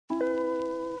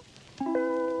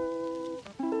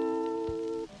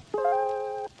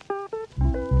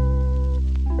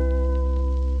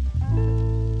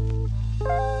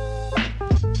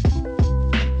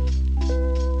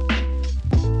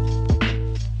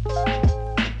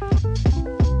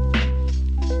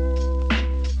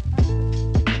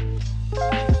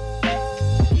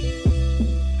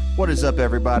is up,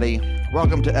 everybody?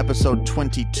 Welcome to episode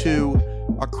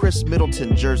 22, our Khris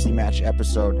Middleton jersey match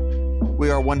episode. We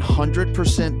are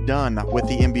 100% done with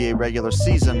the NBA regular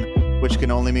season, which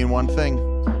can only mean one thing.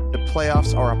 The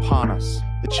playoffs are upon us.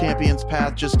 The Champions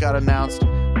Path just got announced.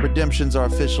 Redemptions are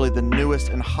officially the newest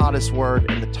and hottest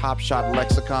word in the Top Shot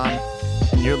lexicon.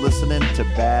 And you're listening to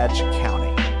Badge County.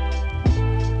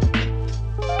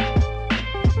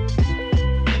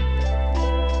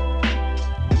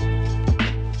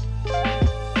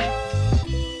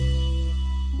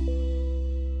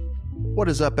 What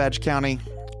is up, Badge County?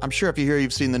 I'm sure if you hear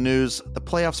you've seen the news, the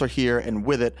playoffs are here, and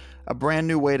with it, a brand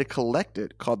new way to collect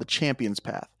it called the Champions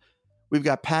Path. We've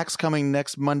got packs coming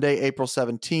next Monday, April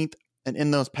 17th, and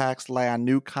in those packs lie a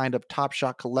new kind of Top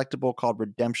Shot collectible called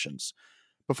Redemptions.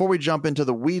 Before we jump into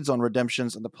the weeds on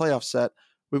Redemptions and the playoff set,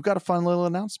 we've got a fun little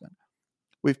announcement.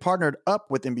 We've partnered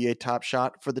up with NBA Top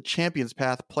Shot for the Champions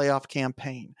Path playoff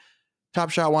campaign. Top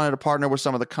Shot wanted to partner with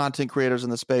some of the content creators in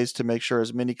the space to make sure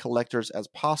as many collectors as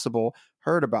possible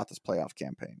heard about this playoff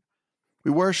campaign.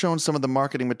 We were shown some of the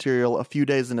marketing material a few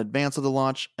days in advance of the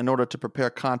launch in order to prepare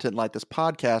content like this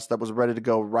podcast that was ready to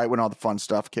go right when all the fun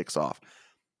stuff kicks off.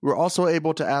 We were also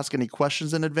able to ask any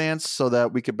questions in advance so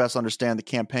that we could best understand the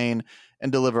campaign and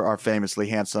deliver our famously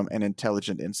handsome and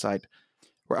intelligent insight.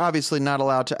 We're obviously not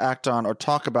allowed to act on or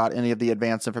talk about any of the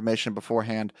advanced information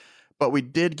beforehand, but we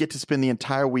did get to spend the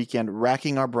entire weekend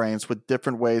racking our brains with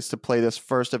different ways to play this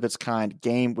first of its kind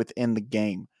game within the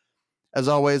game. As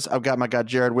always, I've got my guy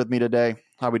Jared with me today.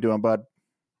 How we doing, bud?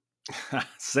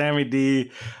 Sammy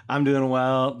D, I'm doing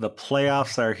well. The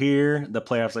playoffs are here. The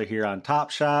playoffs are here on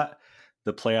Top Shot.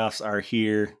 The playoffs are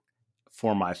here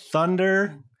for my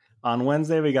Thunder. On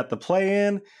Wednesday, we got the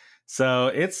play-in. So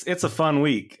it's a fun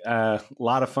week. A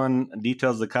lot of fun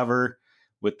details to cover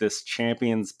with this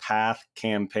Champions Path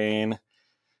campaign.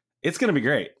 It's going to be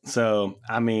great. So,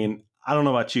 I mean, I don't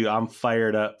know about you. I'm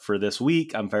fired up for this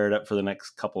week. I'm fired up for the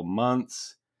next couple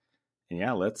months. And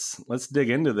yeah, let's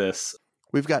dig into this.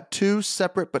 We've got two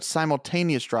separate but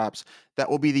simultaneous drops that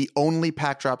will be the only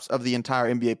pack drops of the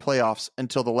entire NBA playoffs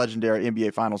until the legendary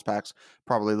NBA Finals packs,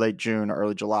 probably late June or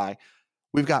early July.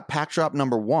 We've got pack drop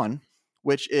number 1,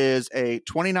 which is a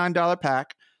 $29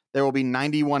 pack. There will be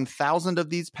 91,000 of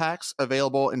these packs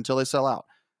available until they sell out.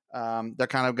 They're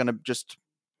kind of going to just,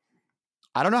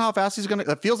 I don't know how fast he's going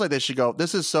to, it feels like they should go.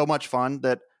 This is so much fun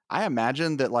that I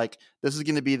imagine that like this is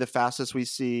going to be the fastest we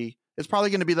see. It's probably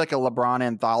going to be like a LeBron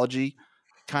anthology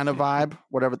kind of vibe,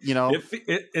 whatever, you know.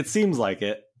 It seems like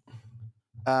it.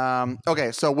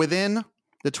 Okay, so within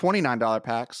the $29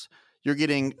 packs, you're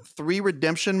getting 3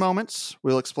 redemption moments.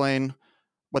 We'll explain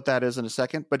what that is in a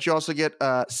second, but you also get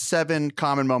 7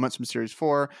 common moments from Series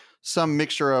 4, some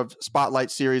mixture of Spotlight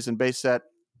Series and base set,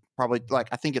 probably like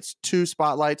I think it's 2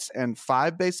 Spotlights and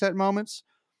 5 base set moments.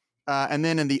 And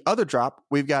then in the other drop,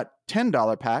 we've got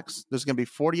 $10 packs. There's going to be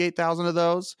 48,000 of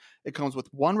those. It comes with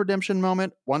 1 redemption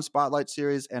moment, 1 Spotlight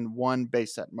Series, and 1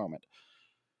 base set moment.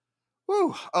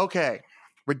 Woo, okay.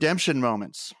 Redemption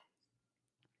moments.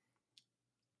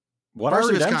 What are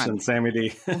redemptions, Sammy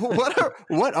D?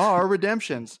 What are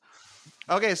redemptions?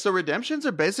 Okay, so redemptions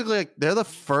are basically like they're the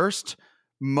first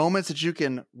moments that you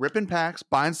can rip in packs,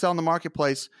 buy and sell in the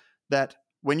marketplace. That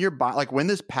when you're like when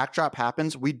this pack drop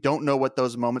happens, we don't know what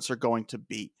those moments are going to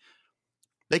be.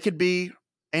 They could be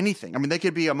anything. I mean, they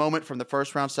could be a moment from the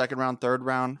first round, second round, third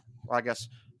round. Well, I guess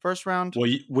first round.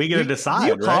 Well, we got to decide.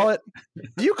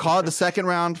 Do you call it the second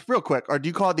round, real quick, or do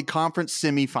you call it the conference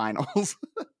semifinals?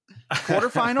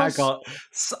 Quarterfinals?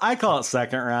 I call it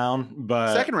second round,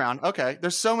 but second round. Okay.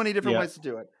 There's so many different ways to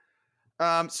do it.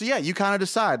 So yeah, you kind of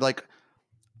decide. Like,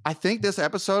 I think this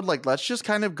episode, like, let's just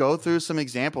kind of go through some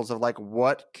examples of like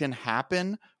what can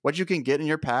happen, what you can get in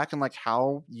your pack, and like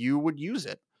how you would use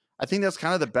it. I think that's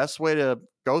kind of the best way to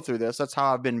go through this. That's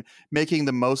how I've been making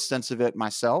the most sense of it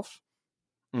myself.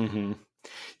 Mm-hmm.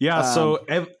 Yeah. So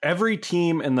every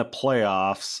team in the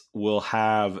playoffs will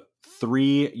have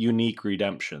 3 unique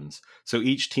redemptions. So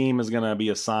each team is going to be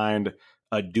assigned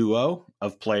a duo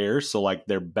of players. So like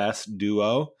their best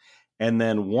duo. And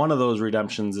then one of those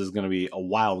redemptions is going to be a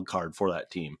wild card for that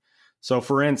team. So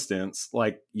for instance,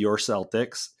 like your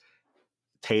Celtics,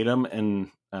 Tatum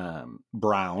and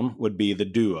Brown would be the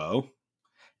duo.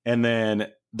 And then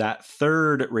that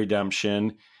third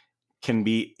redemption can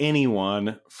be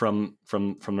anyone from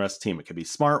the rest of the team. It could be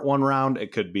Smart one round.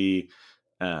 It could be,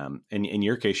 in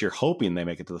your case, you're hoping they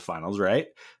make it to the finals, right?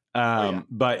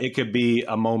 But it could be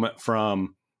a moment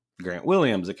from Grant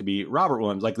Williams. It could be Robert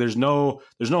Williams. Like there's no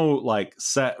like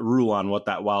set rule on what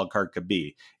that wild card could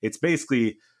be. It's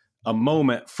basically a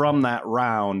moment from that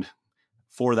round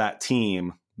for that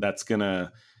team that's going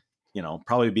to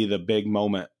probably be the big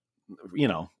moment,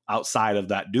 outside of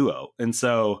that duo. And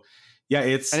so, yeah,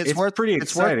 it's pretty exciting.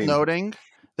 It's worth noting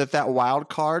that wild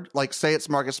card, like say it's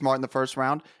Marcus Smart in the first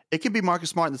round, it could be Marcus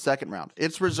Smart in the second round.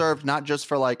 It's reserved not just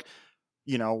for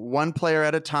one player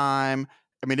at a time.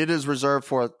 I mean, it is reserved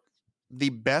for the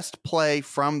best play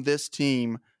from this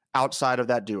team outside of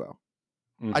that duo.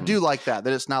 Mm-hmm. I do like that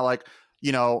it's not like,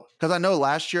 because I know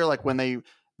last year, like when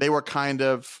they were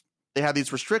they had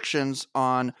these restrictions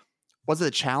on, was it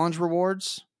the challenge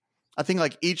rewards? I think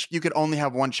like you could only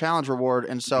have one challenge reward.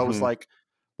 And so it was like,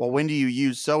 well, when do you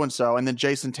use so-and-so? And then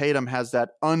Jason Tatum has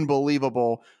that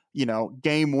unbelievable,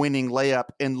 game-winning layup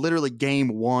in literally game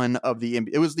one of the NBA.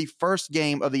 It was the first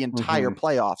game of the entire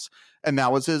playoffs. And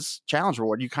that was his challenge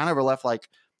reward. You kind of were left like,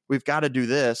 we've got to do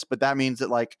this. But that means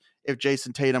that like, if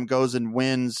Jason Tatum goes and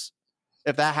wins,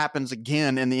 if that happens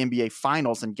again in the NBA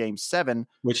Finals in Game 7,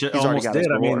 which it almost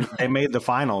did. I mean, they made the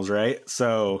finals, right?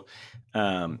 So,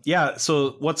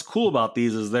 So what's cool about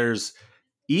these is there's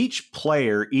each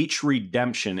player, each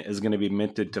redemption is going to be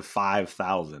minted to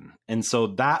 5,000, and so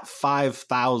that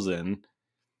 5,000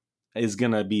 is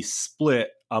going to be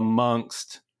split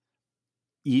amongst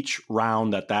each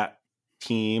round that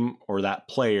team or that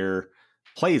player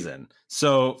plays in.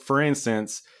 So, for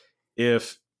instance,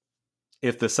 if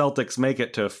the Celtics make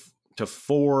it to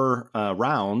 4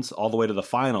 rounds all the way to the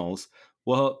finals,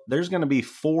 well, there's going to be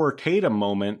 4 Tatum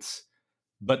moments,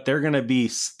 but they're going to be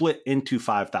split into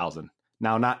 5,000.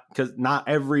 Now, not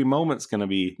every moment's going to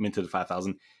be minted to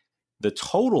 5,000. The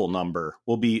total number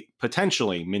will be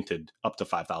potentially minted up to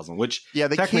 5,000, which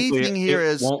the key thing here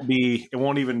is it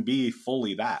won't even be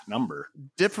fully that number.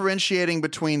 Differentiating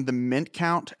between the mint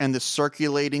count and the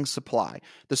circulating supply.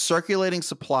 The circulating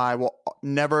supply will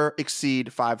never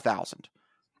exceed 5,000.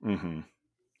 Mm-hmm.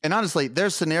 And honestly,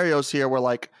 there's scenarios here where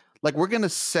like we're going to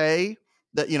say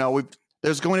that,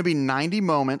 there's going to be 90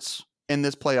 moments in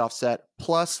this playoff set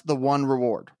plus the one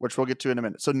reward, which we'll get to in a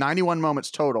minute. So 91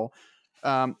 moments total.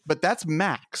 But that's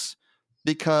max,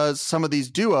 because some of these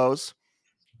duos,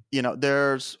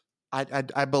 there's,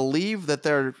 I believe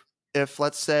that if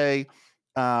let's say,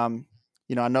 I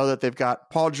know that they've got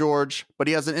Paul George, but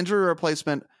he has an injury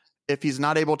replacement if he's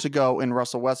not able to go in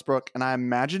Russell Westbrook. And I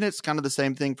imagine it's kind of the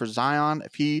same thing for Zion.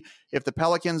 If the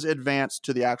Pelicans advance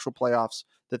to the actual playoffs,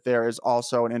 that there is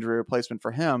also an injury replacement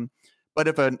for him. But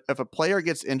if a player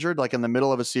gets injured, like in the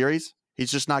middle of a series,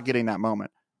 he's just not getting that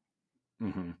moment.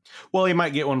 Mm-hmm. Well, he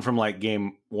might get one from like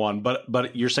game 1,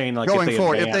 but you're saying like going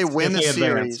forward, if they win the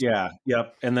series,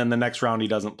 and then the next round he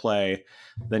doesn't play,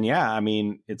 then I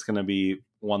mean it's going to be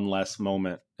one less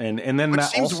moment, and then which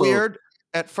that seems also weird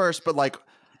at first, but like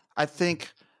I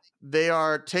think they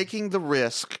are taking the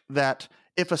risk that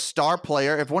if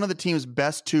one of the team's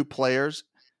best 2 players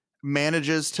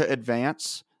manages to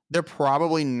advance, they're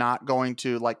probably not going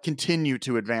to like continue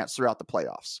to advance throughout the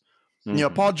playoffs.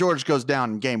 Mm-hmm. Paul George goes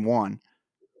down in game 1.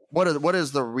 What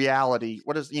is the reality?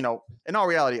 What is, in all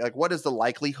reality, like what is the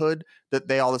likelihood that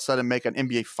they all of a sudden make an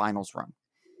NBA Finals run?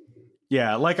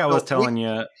 Yeah, like I was telling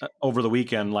you over the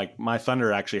weekend, like my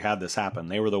Thunder actually had this happen.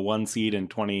 They were the 1 seed in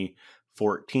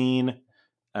 2014,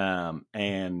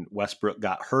 and Westbrook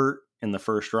got hurt in the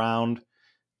first round,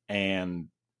 and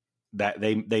that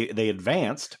they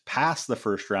advanced past the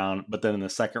first round, but then in the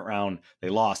second round they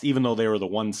lost, even though they were the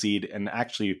 1 seed and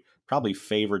actually probably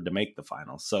favored to make the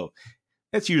finals. So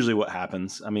that's usually what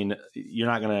happens. I mean, you're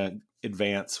not going to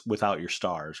advance without your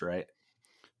stars, right?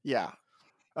 Yeah.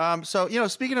 So,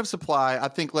 speaking of supply, I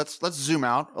think let's zoom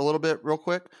out a little bit real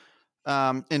quick.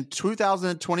 In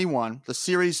 2021, the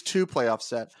Series 2 playoff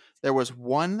set, there was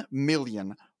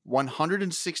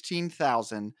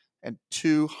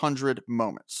 1,116,200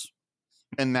 moments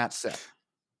in that set.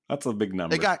 That's a big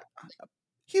number. It got a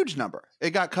huge number.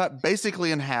 It got cut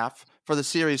basically in half for the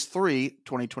Series 3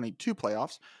 2022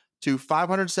 playoffs to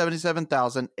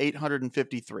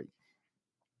 577,853.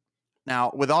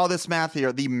 Now, with all this math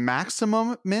here, the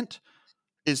maximum mint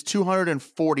is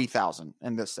 240,000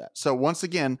 in this set. So once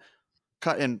again,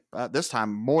 cut in this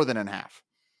time more than in half.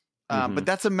 But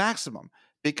that's a maximum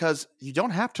because you don't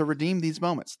have to redeem these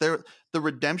moments. The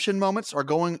redemption moments are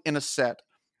going in a set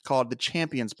called the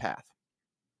Champion's Path.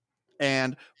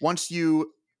 And once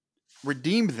you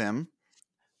redeem them,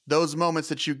 those moments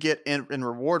that you get in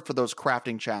reward for those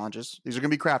crafting challenges, these are going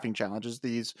to be crafting challenges.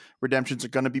 These redemptions are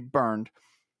going to be burned.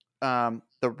 The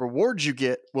rewards you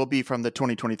get will be from the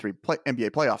 2023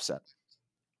 NBA playoff set.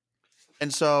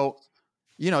 And so,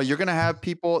 you're going to have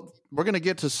people, we're going to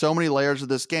get to so many layers of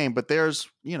this game, but there's,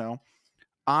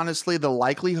 honestly, the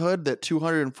likelihood that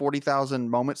 240,000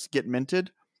 moments get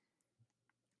minted,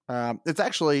 it's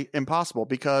actually impossible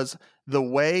because the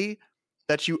way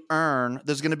that you earn.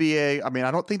 There's going to be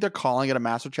I don't think they're calling it a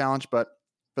master challenge, but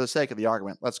for the sake of the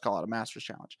argument, let's call it a master's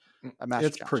challenge. It's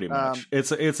challenge. pretty much.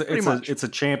 It's a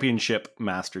championship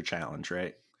master challenge,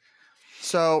 right?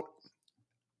 So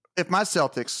if my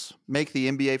Celtics make the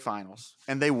NBA Finals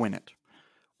and they win it,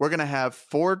 we're going to have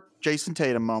 4 Jason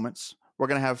Tatum moments. We're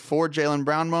going to have 4 Jaylen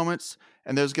Brown moments,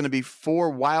 and there's going to be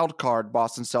 4 wild card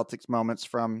Boston Celtics moments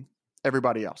from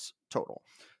everybody else total.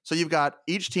 So you've got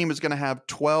each team is going to have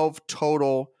 12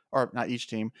 total, or not each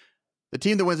team. The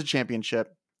team that wins the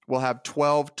championship will have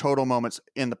 12 total moments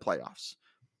in the playoffs.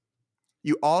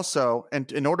 You also,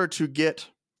 and in order to get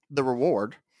the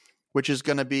reward, which is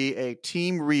going to be a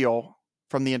team reel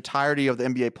from the entirety of the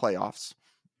NBA playoffs,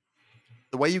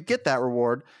 the way you get that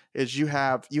reward is you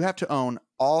have to own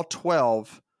all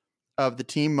 12 of the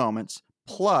team moments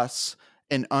plus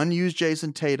an unused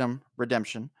Jason Tatum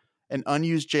redemption, an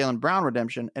unused Jaylen Brown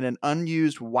redemption, and an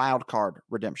unused wild card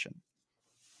redemption.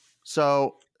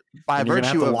 So by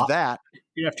virtue of that,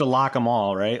 you have to lock them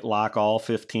all, right? Lock all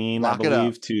 15, I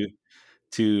believe,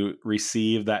 to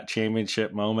receive that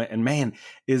championship moment. And man,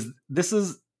 this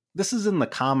is in the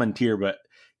common tier, but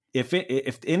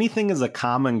if anything is a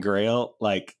common grail,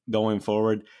 like going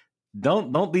forward,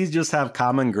 don't these just have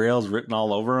common grails written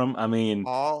all over them? I mean,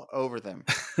 all over them.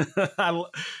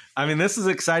 I mean, this is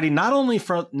exciting. Not only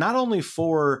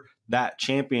for that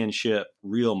championship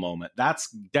real moment. That's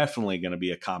definitely going to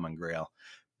be a common grail,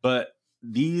 but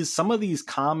some of these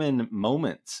common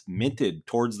moments minted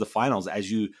towards the finals,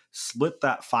 as you split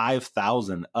that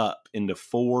 5,000 up into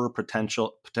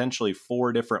potentially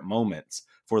 4 different moments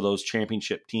for those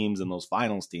championship teams and those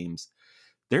finals teams,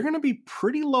 they're going to be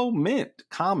pretty low mint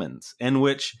commons, and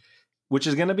which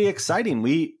is going to be exciting.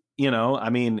 The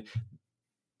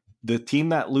team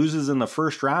that loses in the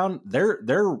first round,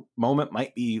 their moment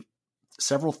might be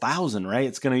several thousand, right?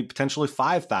 It's going to be potentially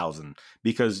 5,000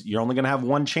 because you're only going to have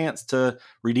one chance to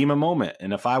redeem a moment.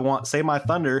 And if I want, say my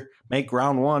Thunder make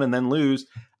round 1 and then lose,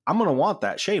 I'm going to want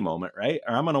that Shea moment, right?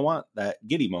 Or I'm going to want that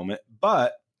Giddey moment.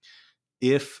 But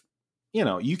if,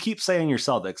 you keep saying your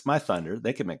Celtics, my Thunder,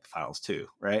 they can make the finals too,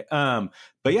 right?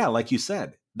 But yeah, like you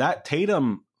said, that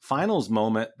Tatum finals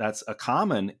moment, that's a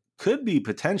common, could be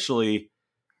potentially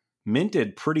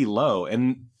minted pretty low.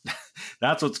 And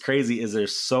that's what's crazy, is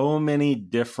there's so many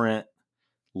different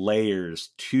layers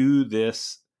to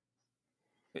this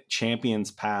Champions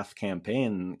Path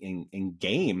campaign in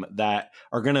game that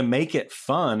are going to make it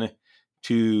fun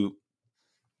to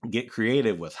get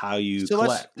creative with how you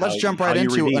collect. Let's jump right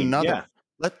into another.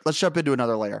 Yeah. Let's jump into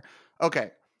another layer.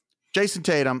 Okay, Jason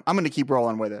Tatum. I'm going to keep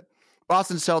rolling with it.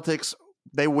 Boston Celtics,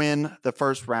 they win the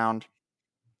first round,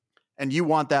 and you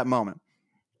want that moment,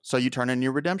 so you turn in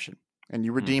your redemption and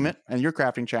you redeem it and your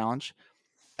crafting challenge,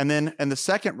 and then in the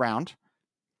second round,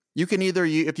 you can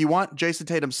if you want Jason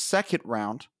Tatum's second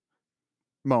round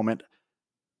moment,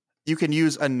 you can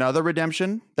use another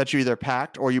redemption that you either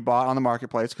packed or you bought on the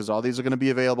marketplace, because all these are going to be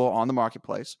available on the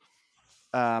marketplace.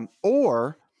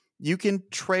 Or you can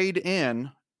trade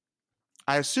in,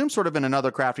 I assume, sort of in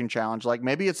another crafting challenge. Like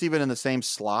maybe it's even in the same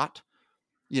slot.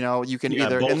 You can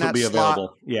either both in that be slot.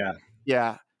 Available. Yeah.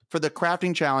 Yeah. For the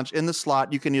crafting challenge in the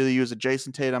slot, you can either use a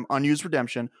Jason Tatum unused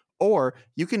redemption, or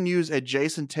you can use a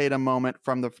Jason Tatum moment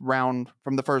from the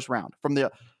first round,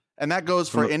 and that goes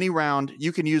for any round.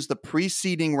 You can use the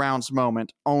preceding round's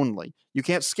moment only. You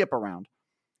can't skip a round.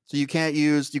 So you can't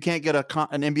get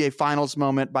an NBA Finals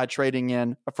moment by trading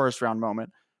in a first round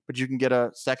moment, but you can get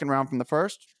a second round from the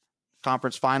first,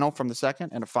 conference final from the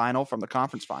second, and a final from the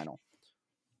conference final.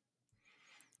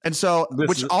 And so,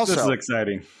 this is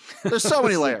exciting. There's so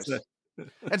many layers.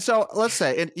 And so let's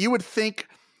say, and you would think,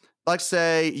 like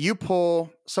say you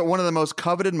pull, so one of the most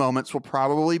coveted moments will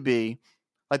probably be,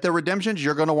 like the redemptions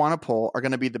you're going to want to pull are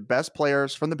going to be the best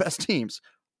players from the best teams.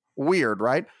 Weird,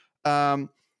 right?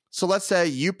 So let's say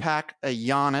you pack a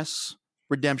Giannis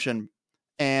redemption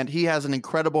and he has an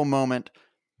incredible moment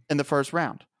in the first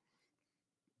round,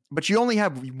 but you only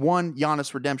have one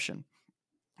Giannis redemption.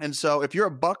 And so if you're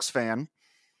a Bucks fan,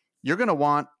 you're going to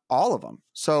want all of them.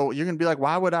 So you're going to be like,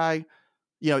 why would I,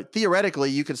 theoretically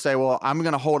you could say, well, I'm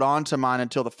going to hold on to mine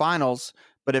until the finals.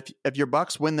 But if your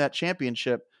Bucks win that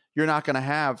championship, you're not going to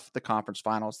have the conference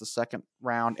finals, the second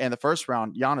round and the first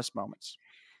round Giannis moments.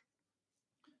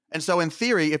 And so in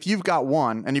theory, if you've got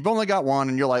one and you've only got one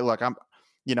and you're like, look,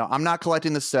 I'm not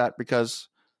collecting the set because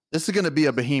this is going to be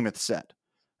a behemoth set.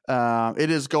 It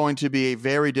is going to be a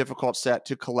very difficult set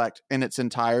to collect in its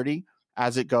entirety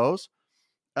as it goes.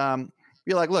 You're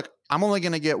like, look, I'm only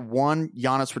going to get one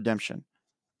Giannis redemption.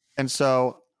 And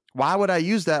so why would I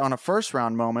use that on a first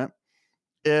round moment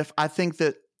if I think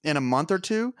that in a month or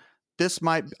two,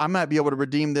 I might be able to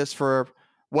redeem this for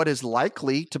what is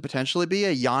likely to potentially be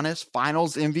a Giannis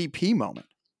Finals MVP moment.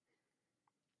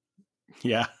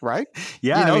 Yeah. Right?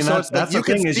 Yeah. I mean, so that's like you the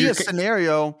thing can is see a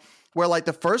scenario where like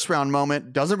the first round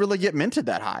moment doesn't really get minted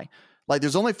that high. Like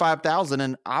there's only 5,000,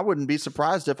 and I wouldn't be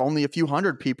surprised if only a few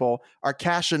hundred people are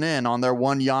cashing in on their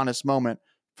one Giannis moment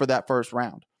for that first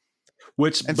round.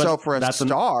 So for a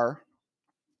star,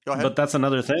 go ahead. But that's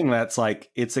another thing that's like,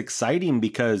 it's exciting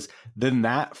because then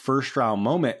that first round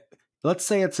moment, let's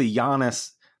say it's a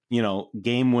Giannis,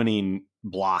 game winning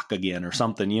block again or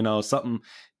something, something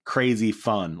crazy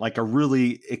fun, like a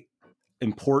really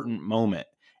important moment.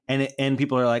 And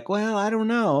people are like, well, I don't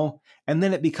know. And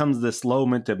then it becomes this low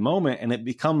minted moment, and it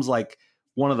becomes like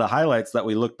one of the highlights that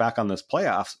we look back on this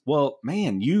playoffs. Well,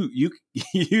 man, you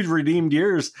redeemed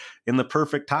yours in the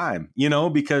perfect time,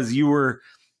 because you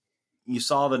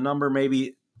saw the number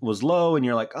maybe was low and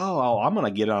you're like, oh, I'm going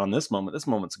to get on this moment. This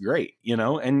moment's great,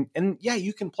 and yeah,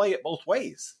 you can play it both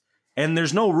ways, and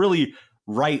there's no really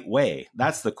right way.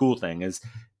 That's the cool thing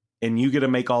and you get to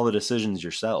make all the decisions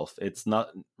yourself. It's not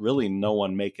really no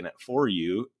one making it for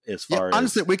you as far as.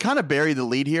 Honestly, we kind of bury the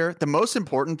lead here. The most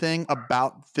important thing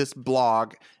about this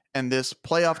blog and this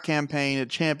playoff campaign, a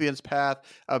Champions Path,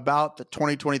 about the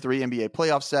 2023 NBA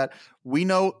playoff set, we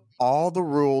know all the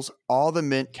rules, all the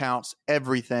mint counts,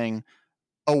 everything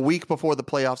a week before the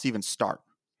playoffs even start.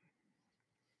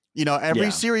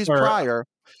 Every series prior,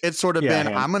 it's sort of been,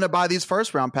 I'm going to buy these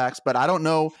first round packs, but I don't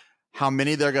know how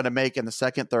many they're going to make in the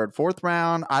second, third, fourth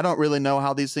round. I don't really know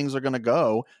how these things are going to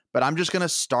go, but I'm just going to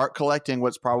start collecting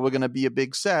what's probably going to be a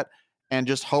big set and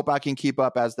just hope I can keep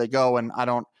up as they go. And I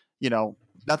don't,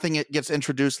 nothing gets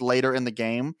introduced later in the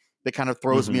game that kind of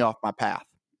throws me off my path,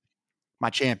 my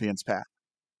Champions path.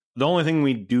 The only thing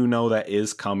we do know that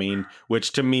is coming,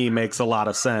 which to me makes a lot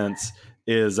of sense,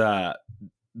 is the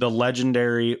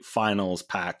legendary finals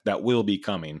pack that will be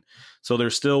coming. So there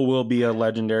still will be a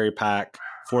legendary pack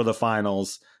for the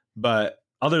finals, but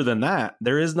other than that,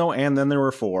 there is no. And then there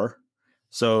were 4.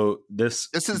 So this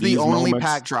is the only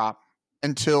pack drop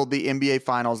until the NBA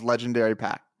Finals legendary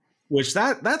pack, which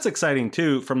that's exciting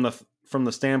too from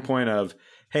the standpoint of,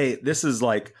 hey, this is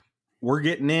like we're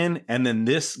getting in, and then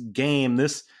this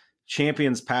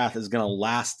Champions Path is going to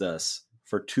last us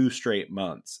for 2 straight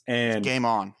months, and it's game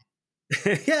on.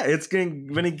 Yeah, it's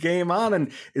going to be game on,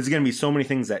 and it's going to be so many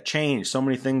things that change, so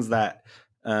many things that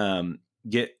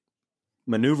get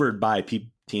maneuvered by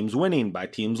teams winning, by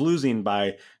teams losing,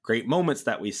 by great moments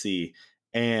that we see.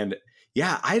 And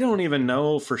yeah, I don't even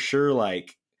know for sure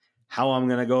like how I'm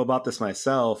going to go about this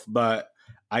myself, but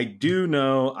I do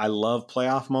know I love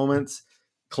playoff moments.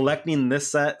 Collecting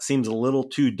this set seems a little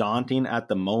too daunting at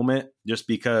the moment, just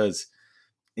because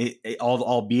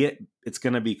albeit it's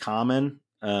going to be common.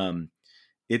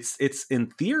 It's in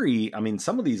theory, I mean,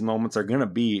 some of these moments are going to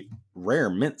be rare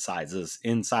mint sizes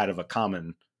inside of a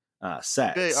common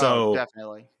set. So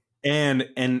definitely. And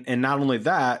not only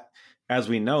that, as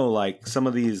we know, like some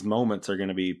of these moments are going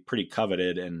to be pretty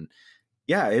coveted, and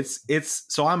yeah, it's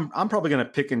so I'm probably going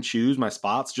to pick and choose my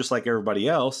spots just like everybody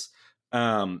else.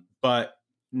 But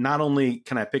not only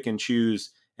can I pick and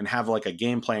choose and have like a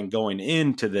game plan going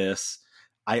into this,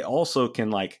 I also can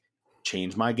like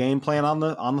change my game plan on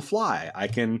the fly. I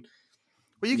can.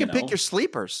 Well, you can pick your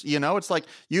sleepers. It's like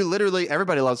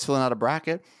everybody loves filling out a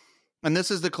bracket, and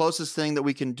this is the closest thing that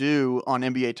we can do on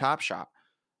NBA Top Shot.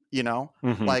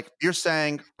 Like you're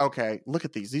saying, okay, look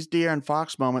at these De'Aaron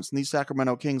Fox moments and these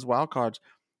Sacramento Kings wildcards.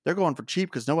 They're going for cheap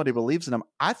because nobody believes in them.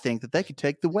 I think that they could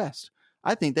take the West.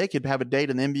 I think they could have a date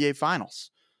in the NBA Finals.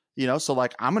 So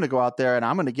like I'm going to go out there and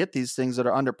I'm going to get these things that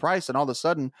are underpriced, and all of a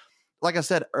sudden, like I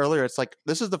said earlier, it's like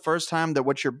this is the first time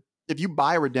that if you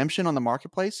buy a redemption on the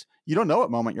marketplace, you don't know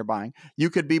what moment you're buying. You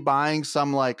could be buying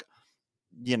some like,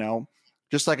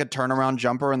 just like a turnaround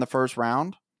jumper in the first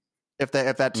round. If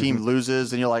that team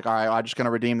loses and you're like, all right, I'm just going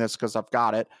to redeem this because I've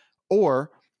got it.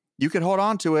 Or you could hold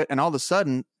on to it and all of a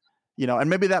sudden, and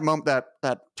maybe that moment,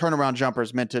 that turnaround jumper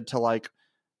is minted to like,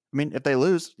 I mean, if they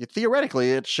lose,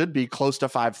 theoretically, it should be close to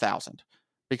 5,000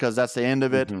 because that's the end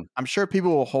of it. I'm sure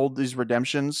people will hold these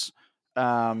redemptions.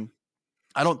 I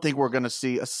don't think we're going to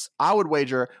see I would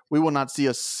wager we will not see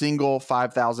a single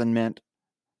 5,000 mint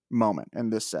moment in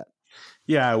this set.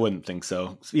 Yeah, I wouldn't think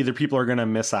so. Either people are going to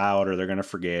miss out, or they're going to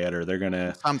forget, or they're going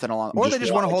to something along, or they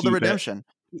just want to hold the redemption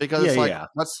because it's like,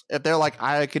 if they're like,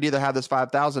 I could either have this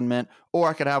 5,000 mint, or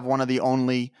I could have one of the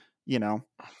only,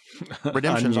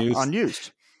 redemptions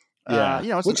unused.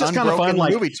 It's which an is kind of fun,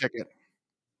 like movie ticket.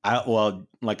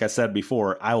 Like I said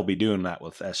before, I will be doing that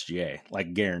with SGA,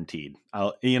 like guaranteed.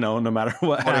 No matter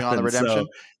what happens. On the redemption.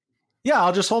 Yeah,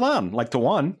 I'll just hold on like to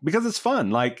one because it's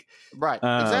fun. Like, right,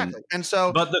 exactly. And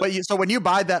so, so when you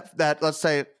buy that, let's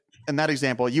say in that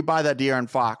example, you buy that De'Aaron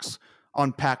Fox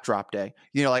on pack drop day,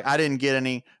 like I didn't get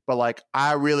any, but like,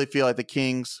 I really feel like the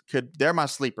Kings they're my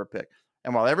sleeper pick.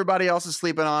 And while everybody else is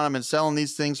sleeping on them and selling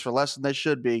these things for less than they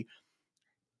should be,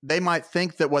 they might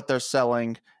think that what they're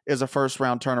selling is a first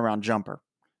round turnaround jumper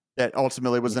that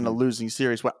ultimately was in a losing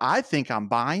series. What I think I'm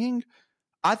buying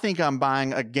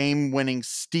a game-winning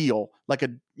steal, like a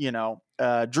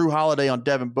Drew Holiday on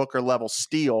Devin Booker level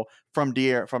steal from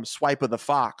Swipe of the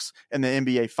Fox in the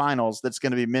NBA Finals that's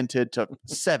going to be minted to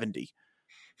 70.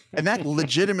 And that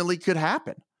legitimately could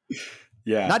happen.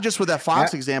 Yeah. Not just with that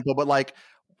Fox example, but like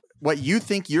what you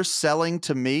think you're selling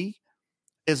to me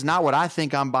is not what I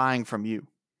think I'm buying from you.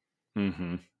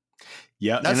 Mm-hmm.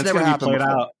 Yeah. That's and it's never going to be played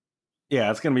before. out.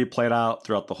 Yeah. It's going to be played out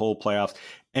throughout the whole playoffs.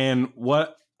 And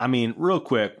real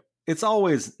quick, it's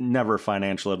always never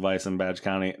financial advice in Badge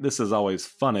County. This is always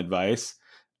fun advice.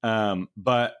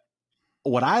 But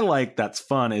what I like that's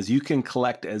fun is you can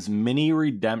collect as many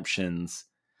redemptions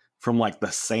from like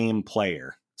the same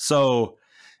player. So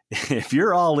if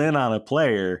you're all in on a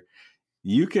player,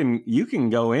 you can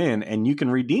go in and you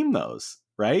can redeem those,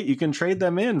 right? You can trade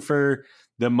them in for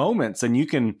the moments, and you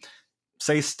can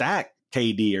say stack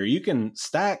KD, or you can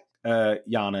stack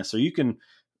Giannis, or you can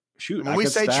shoot. When we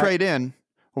say trade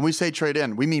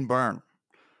in, we mean burn.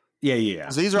 Yeah.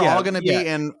 These are all going to be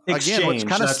in exchange. Again, which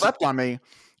kind of slept on me.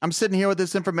 I'm sitting here with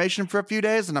this information for a few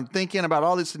days, and I'm thinking about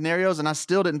all these scenarios, and I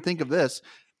still didn't think of this.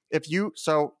 You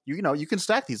can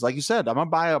stack these, like you said. I'm gonna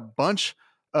buy a bunch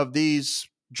of these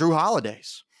Drew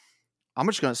Holidays. I'm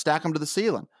just gonna stack them to the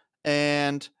ceiling,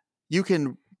 and you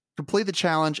can complete the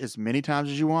challenge as many times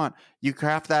as you want. You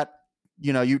craft that,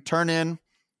 you turn in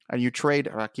and you trade.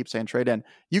 Or I keep saying trade in.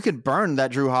 You can burn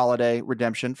that Drew Holiday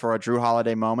redemption for a Drew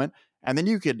Holiday moment. And then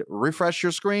you could refresh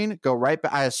your screen, go right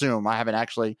back. I assume I haven't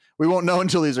actually, we won't know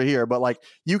until these are here, but like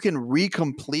you can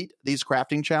recomplete these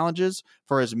crafting challenges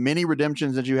for as many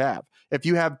redemptions as you have. If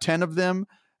you have 10 of them,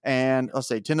 and let's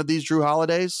say 10 of these Drew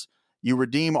Holidays, you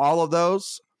redeem all of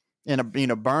those and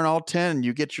burn all 10 and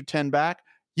you get your 10 back.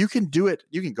 You can do it.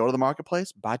 You can go to the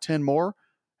marketplace, buy 10 more.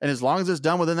 And as long as it's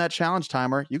done within that challenge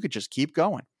timer, you could just keep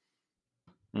going.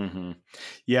 Mm-hmm.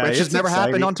 Yeah. Which has never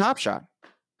happened on Top Shot.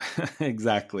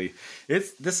 Exactly.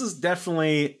 This is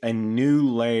definitely a new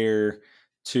layer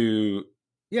to,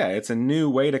 it's a new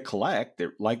way to collect.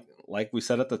 Like we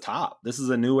said at the top, this is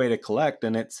a new way to collect,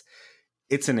 and it's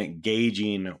an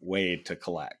engaging way to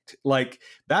collect. Like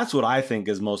that's what I think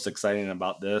is most exciting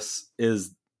about this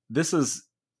is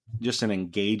just an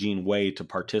engaging way to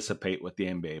participate with the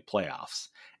NBA playoffs.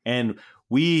 And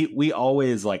we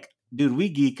always dude, we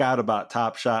geek out about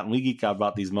Top Shot, and we geek out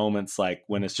about these moments like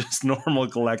when it's just normal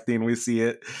collecting. We see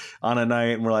it on a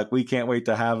night and we're like, we can't wait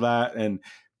to have that. And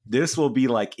this will be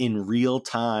like in real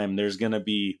time. There's going to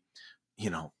be,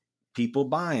 people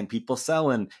buying, people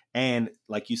selling. And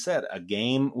like you said, a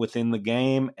game within the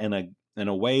game, and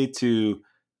a way to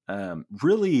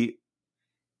really,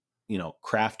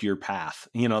 craft your path.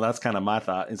 That's kind of my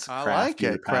thought. It's craft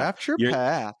your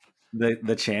path.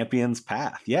 The champion's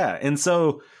path. Yeah. And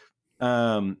so,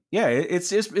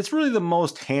 it's really the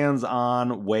most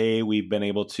hands-on way we've been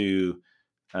able to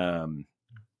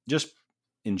just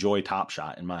enjoy Top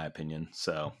Shot, in my opinion.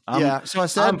 So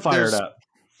I'm fired up.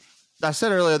 I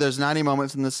said earlier there's 90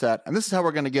 moments in the set, and this is how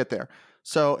we're going to get there.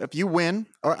 So if you win,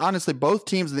 or honestly, both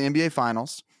teams in the NBA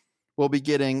Finals will be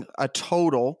getting a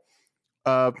total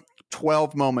of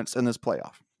 12 moments in this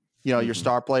playoff. Your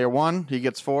star player 1, he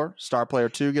gets 4. Star player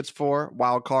 2 gets 4.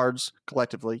 Wild cards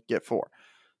collectively get 4.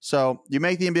 So you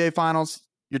make the NBA Finals,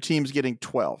 your team's getting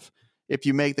 12. If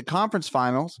you make the conference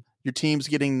finals, your team's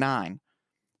getting 9.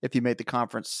 If you make the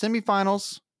conference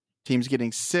semifinals, team's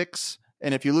getting 6.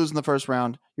 And if you lose in the first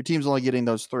round, your team's only getting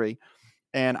those 3.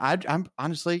 And I'm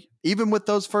honestly, even with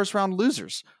those first round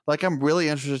losers, I'm really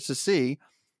interested to see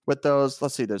with those,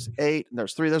 let's see, there's 8,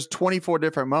 there's 3, there's 24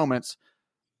 different moments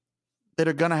that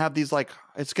are going to have these,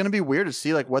 it's going to be weird to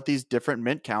see what these different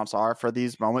mint counts are for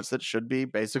these moments that should be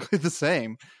basically the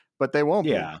same, but they won't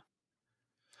be.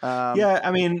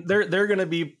 I mean, they're going to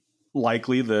be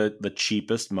likely the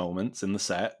cheapest moments in the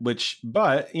set, but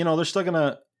they're still going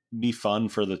to be fun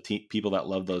for the people that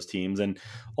love those teams. And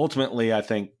ultimately I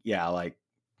think,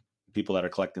 people that are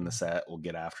collecting the set will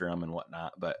get after them and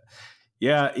whatnot, but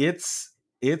it's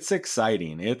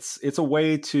exciting. It's a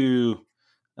way to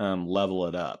level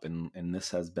it up, and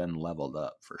this has been leveled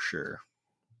up for sure.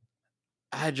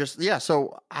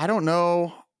 So I don't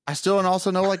know. I still don't also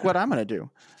know what I'm going to do,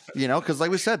 because like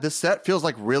we said, this set feels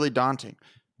really daunting.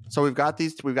 So we've got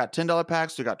 $10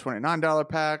 packs, we've got $29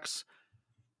 packs.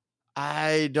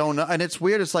 I don't know. And it's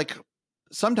weird. It's like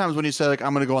sometimes when you say like,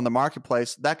 I'm going to go on the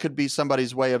marketplace, that could be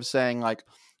somebody's way of saying like,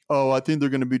 oh, I think they're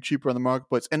going to be cheaper on the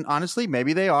marketplace. And honestly,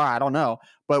 maybe they are. I don't know.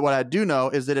 But what I do know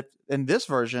is that if in this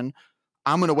version,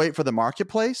 I'm going to wait for the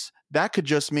marketplace, that could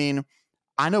just mean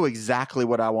I know exactly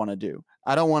what I want to do.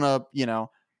 I don't want to,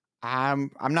 I'm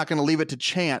not going to leave it to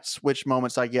chance which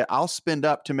moments I get. I'll spend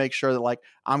up to make sure that like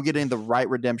I'm getting the right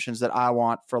redemptions that I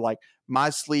want for like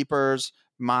my sleepers,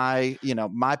 my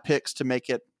picks to make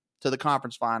it to the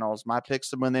conference finals, my picks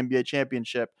to win the NBA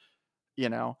championship,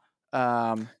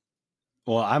 Well,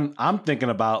 I'm thinking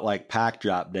about like pack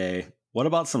drop day. What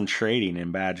about some trading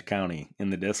in Badge County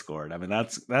in the Discord? I mean,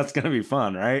 that's going to be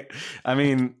fun, right? I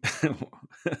mean,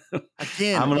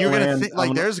 again, you're going to think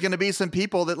like there's going to be some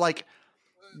people that like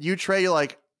you trade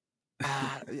like,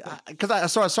 because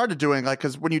I started doing like,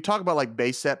 because when you talk about like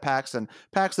base set packs and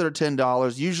packs that are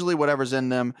 $10, usually whatever's in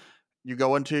them, you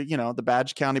go into, the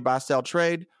Badge County buy sell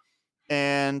trade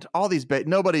and all these,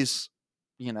 nobody's,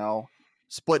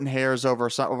 splitting hairs over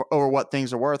what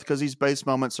things are worth. Because these base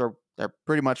moments they're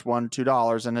pretty much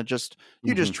 $1-2. And it just,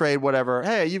 you just trade whatever.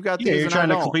 Hey, you've got these. Yeah, you're trying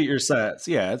to complete your sets.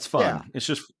 Yeah. It's fun. Yeah. It's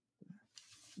just,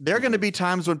 there are going to be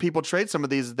times when people trade some of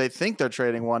these, they think they're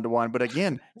trading 1-to-1, but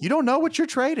again, you don't know what you're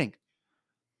trading.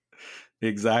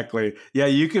 Exactly. Yeah,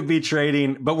 you could be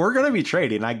trading, but we're going to be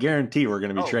trading. I guarantee we're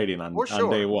going to be trading on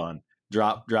day one,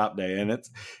 drop day, and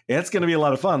it's going to be a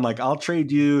lot of fun. Like I'll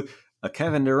trade you a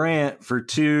Kevin Durant for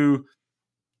 2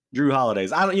 Drew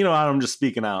Holidays. I'm just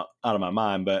speaking out of my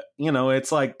mind, but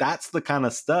it's like that's the kind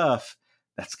of stuff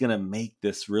that's going to make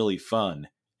this really fun,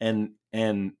 and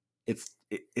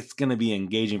it's going to be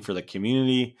engaging for the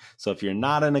community. So if you're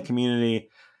not in a community,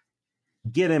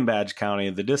 get in Badge County.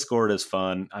 The Discord is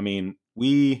fun. I mean,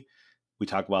 we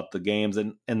talk about the games,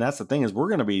 and that's the thing is we're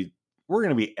going to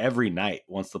be every night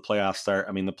once the playoffs start.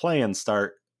 I mean, the play-ins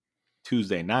start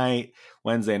Tuesday night,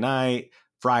 Wednesday night,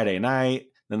 Friday night,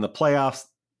 then the playoffs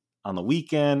on the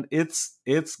weekend. It's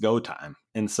go time,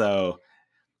 and so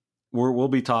we'll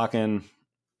be talking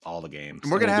all the games.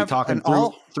 And we're going to have talking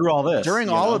through all this during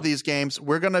all of these games.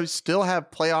 We're going to still have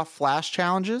playoff flash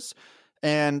challenges.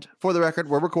 And for the record,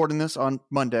 we're recording this on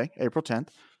Monday, April 10th,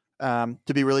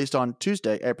 to be released on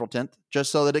Tuesday, April 10th,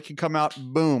 just so that it can come out,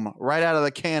 boom, right out of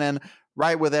the cannon,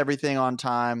 right with everything on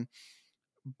time.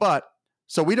 But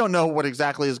so we don't know what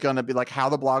exactly is going to be like, how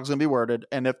the blog's going to be worded.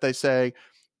 And if they say,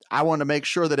 I want to make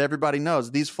sure that everybody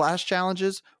knows these flash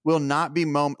challenges will not be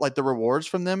like the rewards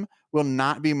from them will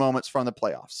not be moments from the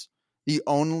playoffs. The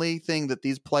only thing that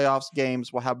these playoffs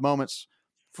games will have moments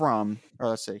from, or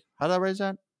let's see, how did I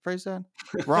phrase that?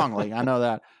 Wrongly. I know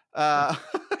that.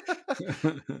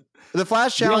 The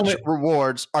flash challenge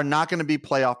rewards are not going to be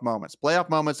playoff moments. Playoff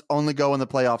moments only go in the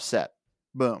playoff set.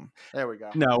 Boom. There we go.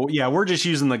 No, yeah, we're just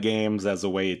using the games as a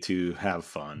way to have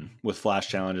fun with flash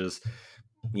challenges.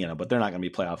 But they're not going to be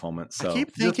playoff moments. So I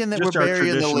keep thinking that we're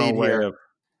burying the lead here.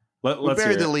 We're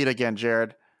burying the lead again,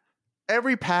 Jared.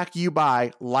 Every pack you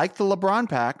buy, like the LeBron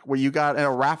pack, where you got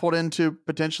raffled in to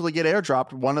potentially get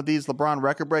airdropped one of these LeBron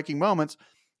record-breaking moments,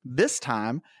 this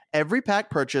time, every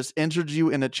pack purchase enters you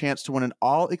in a chance to win an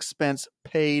all-expense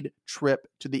paid trip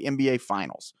to the NBA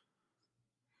Finals.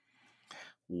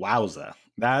 Wowza.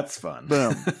 That's fun.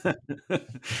 Boom.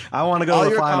 I want to go to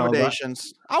the finals.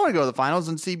 Accommodations. I want to go to the finals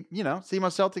and see my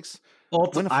Celtics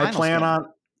win a finals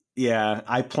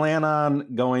I plan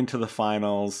on going to the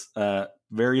finals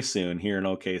very soon here in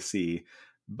OKC,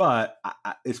 but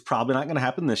it's probably not going to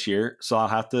happen this year. So I'll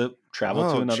have to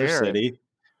travel to another city.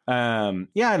 I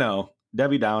know,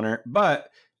 Debbie Downer,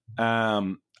 but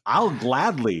I'll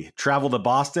gladly travel to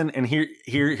Boston. And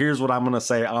here's what I'm going to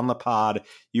say on the pod.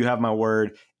 You have my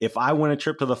word. If I win a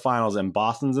trip to the finals and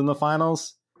Boston's in the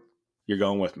finals, you're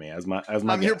going with me as my I'm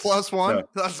guest. Your plus one. So,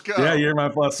 let's go. Yeah, you're my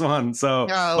plus one. So,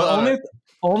 but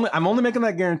I'm only making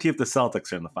that guarantee if the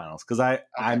Celtics are in the finals, because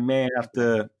I may have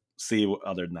to see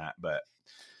other than that. But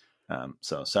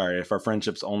so sorry if our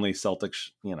friendship's only Celtics.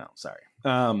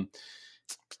 Sorry.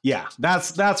 Yeah,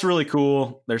 that's really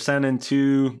cool. They're sending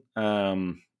 2.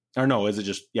 Or no, is it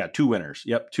just 2 winners?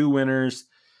 Yep, 2 winners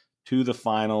to the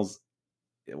finals.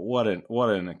 What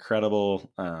an incredible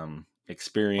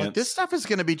experience. Like, this stuff is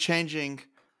going to be changing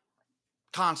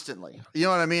constantly. You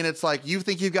know what I mean? It's like you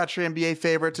think you've got your NBA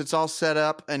favorites, it's all set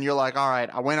up, and you're like, all right,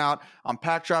 I went out on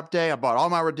pack drop day, I bought all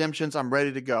my redemptions, I'm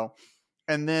ready to go.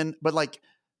 And then, but like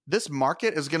this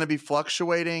market is going to be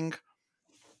fluctuating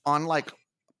on like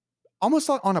almost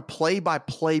like on a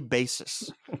play-by-play basis.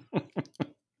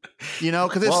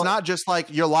 Because it's not just like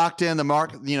you're locked in the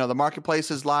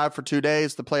marketplace is live for 2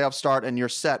 days, the playoffs start and you're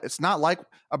set. It's not like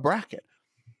a bracket.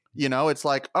 It's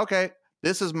like, okay,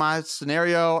 this is my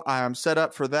scenario. I am set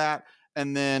up for that.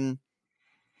 And then,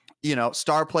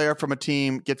 star player from a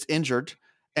team gets injured,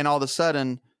 and all of a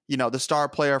sudden, the star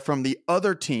player from the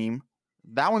other team,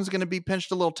 that one's going to be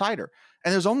pinched a little tighter.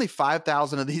 And there's only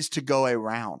 5,000 of these to go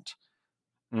around.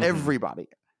 Everybody,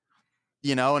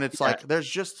 and it's like, there's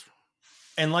just.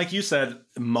 And like you said,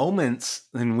 moments,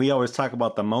 and we always talk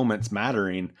about the moments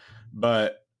mattering,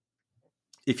 but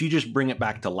if you just bring it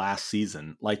back to last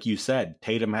season, like you said,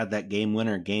 Tatum had that game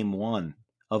winner, game 1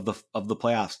 of the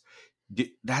playoffs.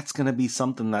 That's going to be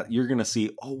something that you're going to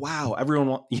see. Oh, wow.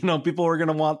 Everyone, people are going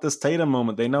to want this Tatum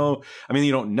moment. They know,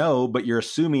 you don't know, but you're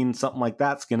assuming something like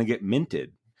that's going to get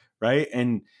minted. Right.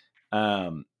 And,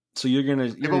 so you're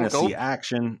going to see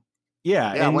action.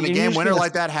 Yeah. Yeah. When a game winner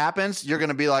like that happens, you're going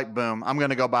to be like, boom, I'm going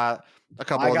to go buy a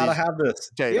couple of these. I got to have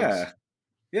this. Tatums.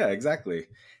 Yeah, exactly.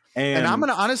 And I'm going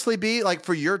to honestly be like,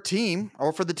 for your team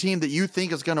or for the team that you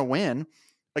think is going to win,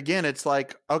 again, it's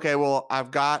like, okay, well,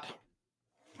 I've got,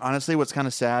 honestly, what's kind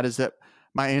of sad is that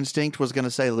my instinct was going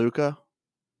to say Luka.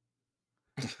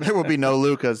 There will be no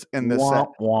Lukas in this set.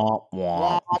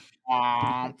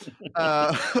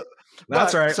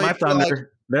 That's right. So my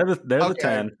Thunder. Like, they're the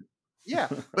 10. Yeah.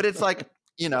 But it's like,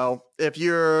 if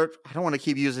you're, I don't want to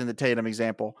keep using the Tatum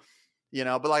example,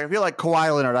 but like, if you're like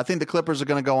Kawhi Leonard, I think the Clippers are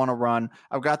going to go on a run.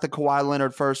 I've got the Kawhi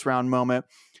Leonard first round moment.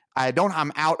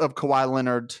 I'm out of Kawhi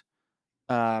Leonard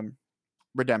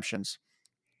redemptions,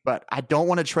 but I don't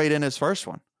want to trade in his first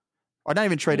one, or not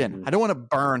even trade in. I don't want to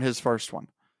burn his first one,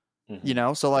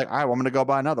 So like, all right, well, I'm going to go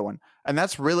buy another one. And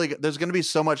that's really, there's going to be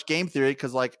so much game theory.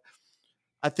 Cause like,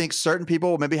 I think certain people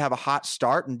will maybe have a hot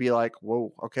start and be like,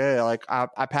 whoa, okay. Like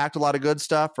I packed a lot of good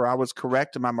stuff, or I was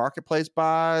correct in my marketplace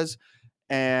buys.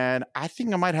 And I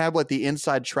think I might have like the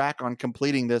inside track on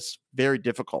completing this very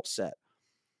difficult set,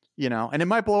 and it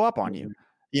might blow up on you,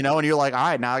 and you're like, all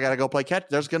right, now I got to go play catch.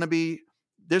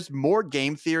 There's more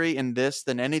game theory in this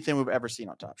than anything we've ever seen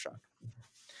on Top Shot.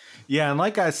 Yeah. And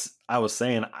like I was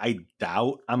saying, I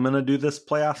doubt I'm going to do this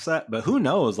playoff set, but who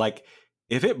knows? Like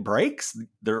if it breaks,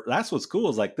 that's what's cool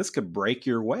is like, this could break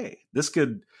your way. This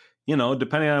could,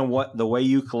 depending on the way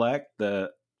you collect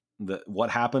what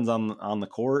happens on the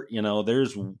court,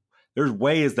 there's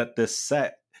ways that this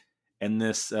set and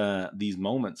these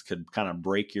moments could kind of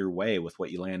break your way with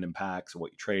what you land in packs or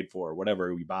what you trade for or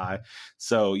whatever we buy.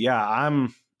 So yeah,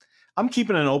 I'm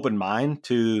keeping an open mind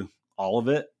to all of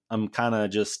it. I'm kind of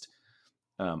just,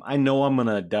 I know I'm going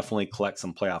to definitely collect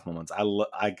some playoff moments.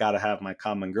 I got to have my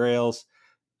common grails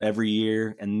every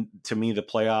year. And to me, the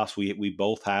playoffs, we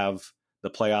both have the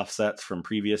playoff sets from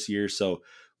previous years. So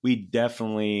we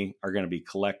definitely are going to be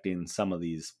collecting some of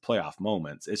these playoff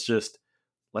moments. It's just,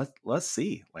 let's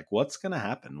see, like, what's going to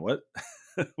happen?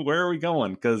 Where are we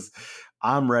going? Because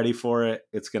I'm ready for it.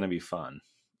 It's going to be fun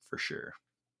for sure.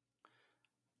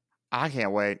 I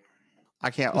can't wait.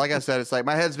 Like I said, it's like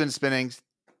my head's been spinning.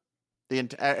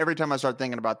 Every time I start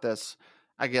thinking about this,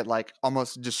 I get like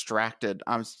almost distracted.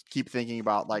 I keep thinking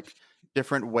about like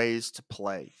different ways to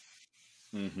play.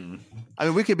 I mean,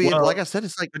 we could be, like I said,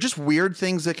 it's like just weird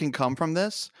things that can come from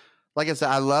this. Like I said,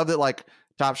 I love that like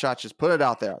Top Shot just put it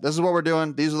out there. This is what we're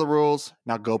doing. These are the rules.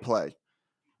 Now go play.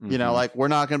 Like we're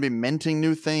not going to be minting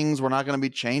new things. We're not going to be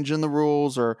changing the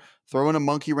rules or throwing a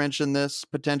monkey wrench in this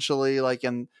potentially. Like,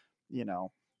 and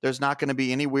there's not going to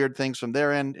be any weird things from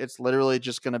their end. It's literally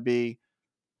just going to be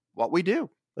what we do.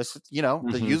 This,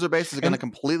 the user base is going to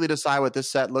completely decide what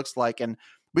this set looks like. And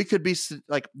we could be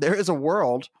like, there is a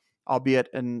world, albeit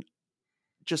in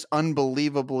just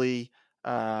unbelievably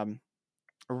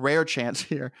rare chance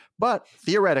here, but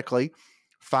theoretically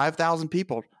 5,000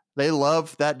 people, they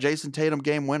love that Jason Tatum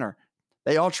game winner.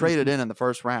 They all traded in the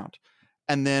first round,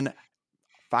 and then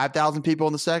 5,000 people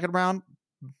in the second round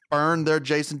burned their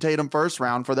Jason Tatum first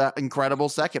round for that incredible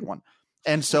second one,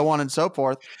 and so on and so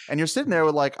forth. And you're sitting there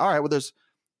with like, all right, well, there's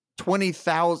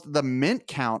 20,000. The mint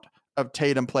count of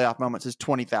Tatum playoff moments is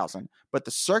 20,000, but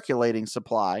the circulating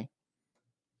supply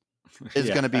is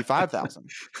going to be 5,000.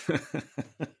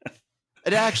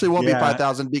 It actually won't be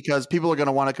 5,000 because people are going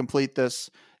to want to complete this.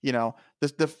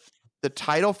 The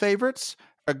title favorites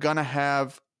are going to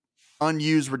have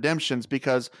unused redemptions,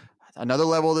 because another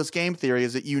level of this game theory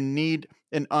is that you need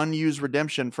an unused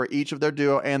redemption for each of their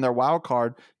duo and their wild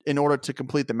card in order to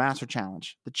complete the Master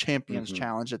Challenge, the Champions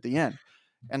Challenge at the end.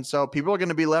 And so people are going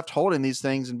to be left holding these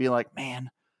things and be like, man,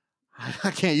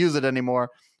 I can't use it anymore.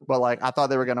 But like, I thought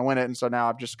they were going to win it. And so now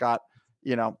I've just got,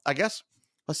 I guess,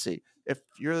 let's see. If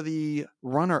you're the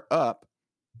runner up,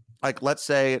 like let's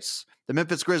say it's the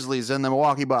Memphis Grizzlies and the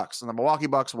Milwaukee Bucks, and the Milwaukee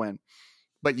Bucks win,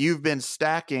 but you've been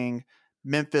stacking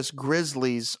Memphis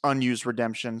Grizzlies unused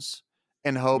redemptions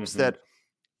in hopes that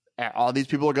all these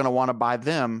people are going to want to buy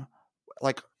them.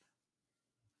 Like,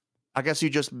 I guess you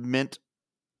just mint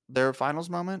their finals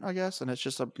moment, I guess. And it's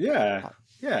just yeah.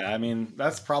 I mean,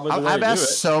 that's probably the way I've to do asked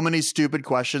it. so many stupid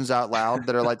questions out loud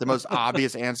that are like the most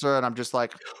obvious answer. And I'm just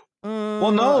like,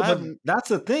 well, no, but that's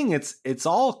the thing. It's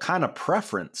all kind of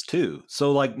preference too.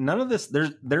 So like none of this,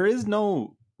 there is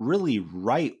no really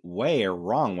right way or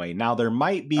wrong way. Now there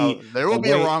might be, there will be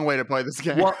a wrong way to play this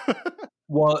game.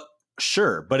 Well,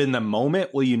 sure. But in the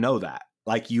moment, will you know that?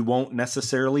 Like you won't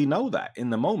necessarily know that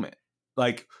in the moment.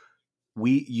 Like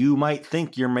you might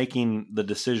think you're making the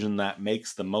decision that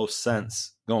makes the most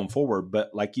sense going forward. But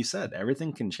like you said,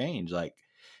 everything can change. Like,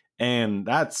 and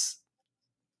that's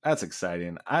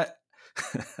exciting. I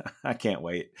can't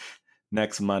wait.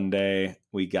 Next Monday,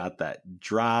 we got that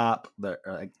drop.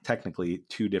 Technically,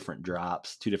 2 different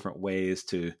drops, 2 different ways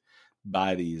to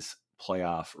buy these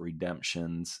playoff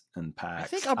redemptions and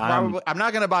packs. I think I'm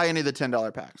not going to buy any of the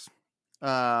 $10 packs.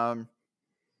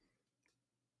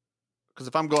 Because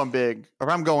if I'm going big, or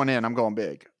if I'm going in, I'm going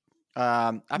big.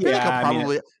 I feel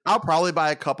like I'll probably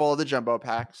buy a couple of the jumbo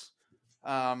packs.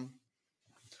 Well,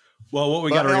 what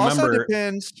we got to remember also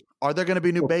depends. Are there going to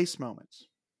be new base moments?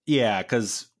 Yeah,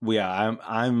 because I'm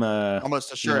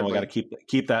almost assuredly we got to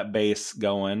keep that base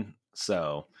going.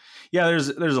 So yeah, there's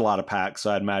a lot of packs.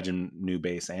 So I'd imagine new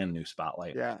base and new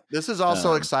spotlight. Yeah, this is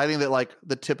also exciting that like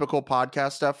the typical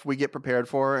podcast stuff we get prepared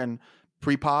for and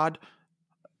pre-pod.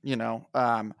 You know,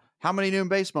 how many new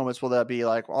base moments will that be?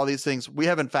 Like all these things we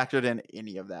haven't factored in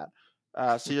any of that.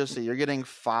 So you'll see, you're getting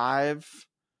 5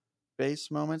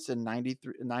 base moments in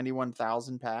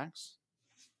 91,000 packs.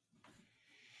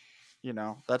 You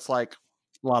know, that's like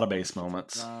a lot of base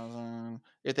moments.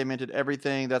 If they minted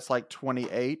everything, that's like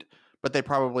 28, but they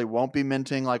probably won't be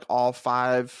minting like all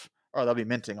 5, or they'll be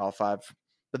minting all 5,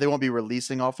 but they won't be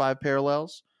releasing all 5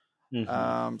 parallels.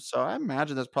 Mm-hmm. So I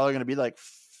imagine that's probably going to be like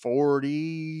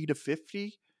 40 to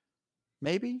 50,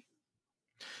 maybe.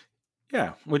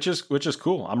 Yeah, which is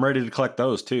cool. I'm ready to collect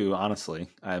those too. Honestly,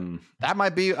 that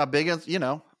might be a big, you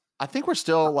know, I think we're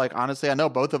still like, honestly, I know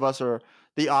both of us are.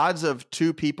 The odds of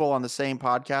 2 people on the same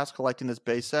podcast collecting this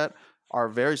base set are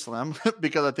very slim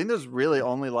because I think there's really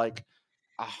only like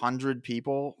 100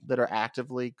 people that are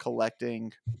actively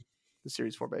collecting the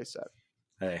Series 4 base set.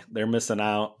 Hey, they're missing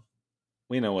out.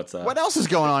 We know what's up. What else is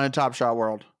going on in Top Shot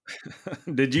World?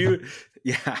 Did you?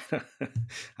 Yeah,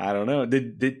 I don't know.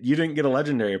 Did you didn't get a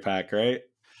legendary pack, right?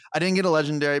 I didn't get a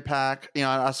legendary pack. You know,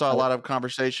 I saw a lot of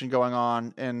conversation going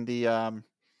on in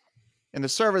the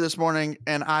server this morning,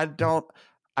 and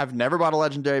I've never bought a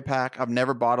legendary pack. I've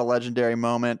never bought a legendary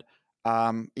moment.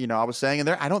 You know, I was saying in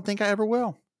there, I don't think I ever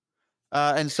will.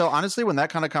 And so honestly, when that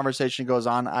kind of conversation goes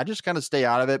on, I just kind of stay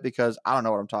out of it because I don't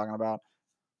know what I'm talking about.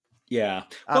 Yeah.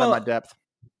 Out of my depth.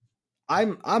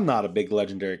 I'm not a big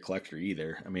legendary collector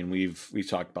either. I mean, we've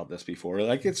talked about this before.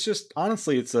 Like, it's just,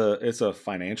 honestly, it's a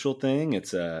financial thing.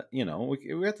 It's you know,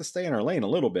 we have to stay in our lane a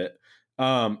little bit.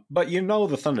 But you know,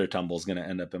 the Thunder Tumble is going to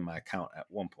end up in my account at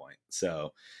one point.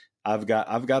 So I've got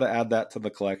to add that to the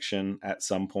collection at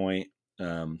some point.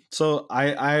 So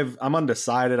I'm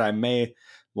undecided. I may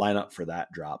line up for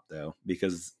that drop though,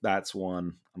 because that's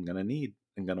one I'm going to need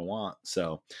and going to want.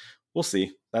 So we'll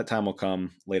see. That time will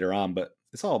come later on, but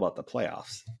it's all about the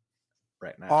playoffs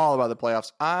right now. All about the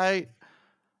playoffs. I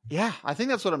think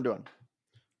that's what I'm doing.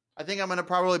 I think I'm going to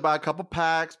probably buy a couple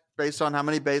packs based on how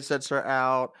many base sets are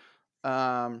out. But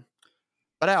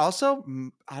I don't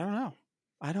know.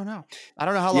 I don't know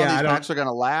how long these packs are going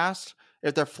to last.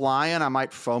 If they're flying, I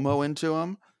might FOMO into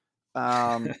them.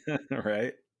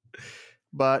 Right.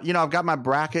 But, you know, I've got my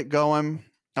bracket going.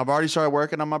 I've already started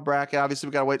working on my bracket. Obviously,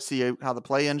 we got to wait to see how the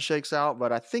play-in shakes out.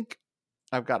 But I think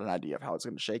I've got an idea of how it's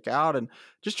going to shake out. And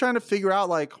just trying to figure out,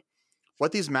 like,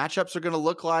 what these matchups are going to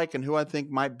look like and who I think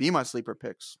might be my sleeper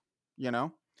picks, you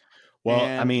know? Well,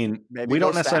 I mean, we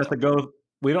don't necessarily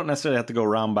have to go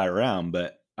round by round,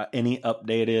 but any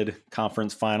updated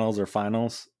conference finals or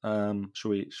finals? Should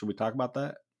we talk about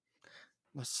that?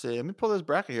 Let's see. Let me pull this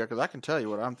bracket here because I can tell you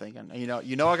what I'm thinking. And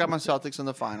you know, I got my Celtics in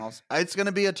the finals. It's going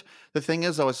to be the thing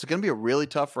is though, it's going to be a really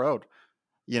tough road.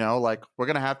 You know, like we're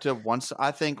going to have to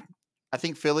I think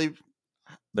Philly.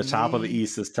 The top of the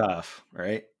East is tough,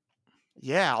 right?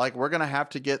 Yeah, like we're going to have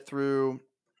to get through.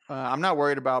 I'm not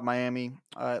worried about Miami,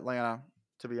 Atlanta.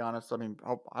 To be honest, I mean,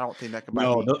 I don't think that could.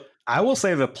 I will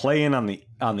say the play-in on the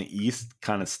East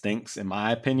kind of stinks, in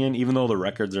my opinion. Even though the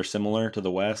records are similar to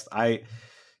the West, I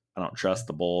don't trust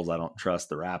the Bulls. I don't trust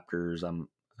the Raptors.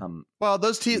 Well,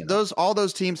 those teams, all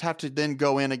those teams have to then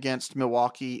go in against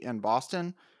Milwaukee and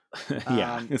Boston.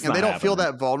 Yeah, and they don't feel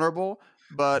that vulnerable.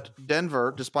 But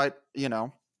Denver, despite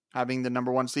having the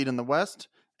number 1 seed in the West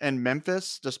and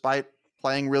Memphis, despite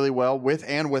playing really well with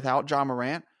and without John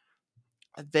Morant,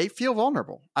 they feel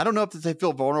vulnerable. I don't know if they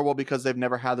feel vulnerable because they've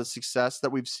never had the success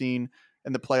that we've seen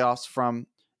in the playoffs from,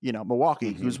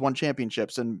 Milwaukee, who's won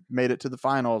championships and made it to the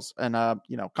finals and,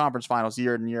 conference finals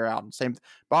year in and year out. And same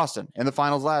Boston in the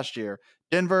finals last year.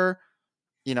 Denver,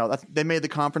 they made the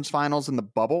conference finals in the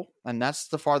bubble, and that's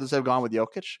the farthest they've gone with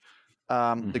Jokic.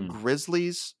 The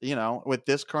Grizzlies, with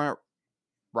this current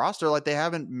roster, like they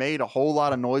haven't made a whole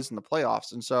lot of noise in the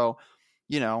playoffs. And so,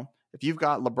 if you've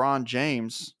got LeBron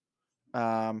James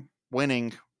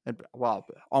winning, well,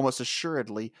 almost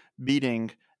assuredly beating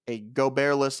a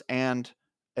Gobert-less and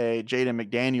a Jaden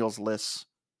McDaniels-less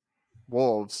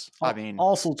Wolves, I mean,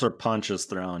 all sorts of punches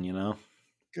thrown,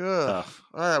 Good.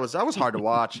 That was hard to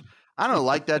watch. I don't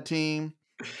like that team.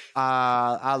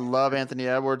 I love Anthony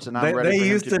Edwards, and I'm ready. They for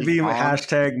him used to be gone.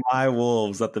 hashtag my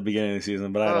Wolves at the beginning of the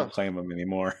season, but I don't claim them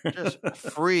anymore. Just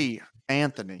free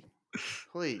Anthony,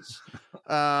 please.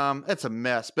 It's a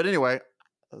mess. But anyway,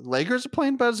 Lakers are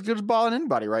playing about as good as ball as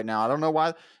anybody right now. I don't know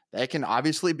why they can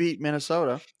obviously beat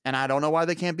Minnesota, and I don't know why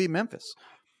they can't beat Memphis.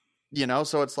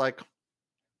 So it's like,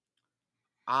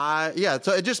 so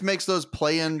it just makes those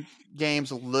play-in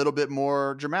games a little bit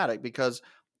more dramatic because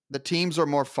the teams are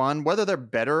more fun, whether they're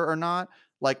better or not.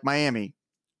 Like Miami,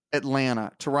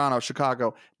 Atlanta, Toronto,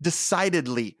 Chicago,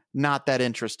 decidedly not that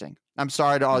interesting. I'm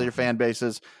sorry to all your fan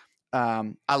bases.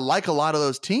 I like a lot of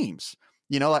those teams.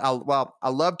 I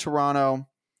love Toronto,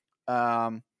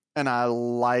 and I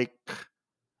like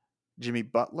Jimmy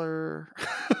Butler,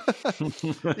 but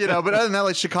other than that,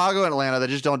 like Chicago and Atlanta, they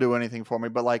just don't do anything for me.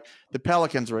 But like the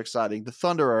Pelicans are exciting. The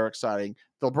Thunder are exciting.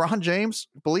 The LeBron James,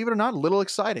 believe it or not, a little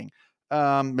exciting.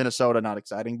 Minnesota, not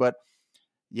exciting, but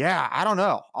yeah, I don't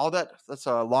know. All that's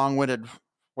a long-winded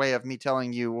way of me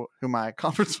telling you who my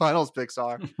conference finals picks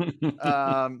are.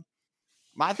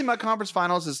 I think my conference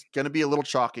finals is going to be a little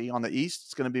chalky. On the East,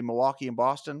 it's going to be Milwaukee and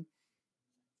Boston.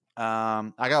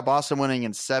 I got Boston winning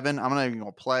in 7. I'm not even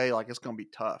going to play. Like, it's going to be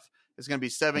tough. It's going to be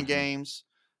 7 games.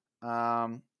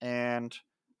 And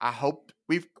I hope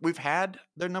we've had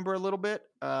their number a little bit.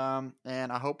 And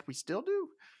I hope we still do.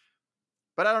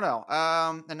 But I don't know.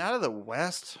 And out of the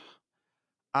West,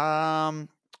 I'm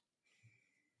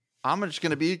just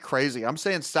going to be crazy. I'm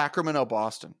saying Sacramento,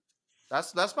 Boston.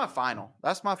 That's my final.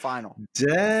 That's my final.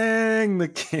 Dang, the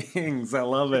Kings. I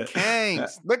love it.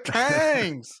 The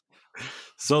Kings.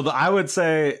 So I would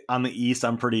say on the East,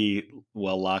 I'm pretty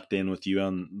well locked in with you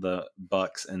on the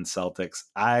Bucks and Celtics.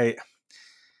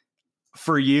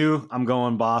 For you, I'm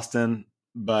going Boston,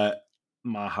 but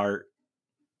my heart,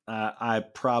 I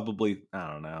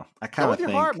don't know. I kind of think. Go with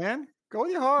your heart, man. Go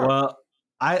with your heart. Well,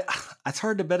 it's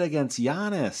hard to bet against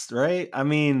Giannis, right? I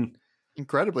mean,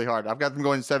 incredibly hard. I've got them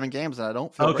going 7 games, and I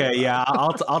don't feel okay. Yeah,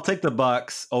 I'll take the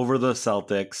Bucks over the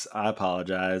Celtics. I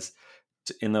apologize.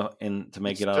 To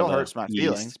make it out. Still hurts my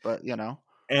feelings, but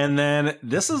And then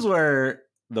this is where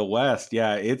the West,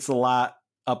 it's a lot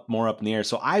more up in the air.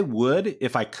 So I would,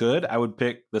 if I could, I would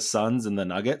pick the Suns and the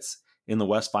Nuggets in the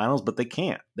West Finals, but they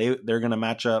can't. They're going to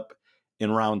match up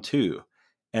in round 2,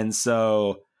 and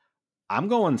so I'm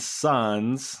going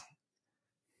Suns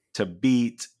to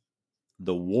beat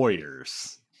the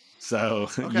Warriors. So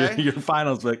your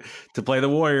finals pick to play the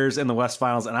Warriors in the West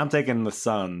Finals, and I'm taking the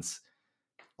Suns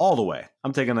all the way.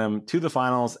 I'm taking them to the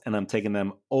finals, and I'm taking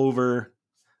them over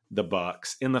the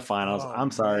Bucks in the finals. I'm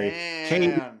sorry.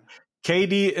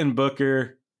 KD and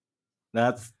Booker,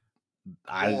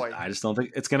 I just don't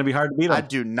think it's going to be hard to beat them. I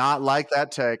do not like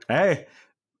that take. Hey,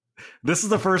 this is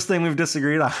the first thing we've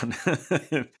disagreed on.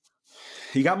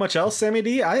 You got much else, Sammy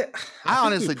D? I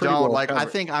honestly don't. Well, I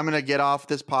think I'm going to get off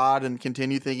this pod and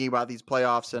continue thinking about these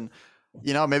playoffs, and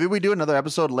maybe we do another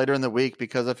episode later in the week,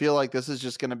 because I feel like this is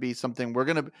just going to be something we're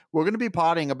going to be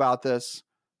potting about this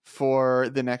for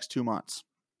the next 2 months.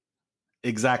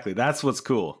 Exactly. That's what's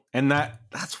cool. And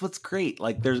that's what's great.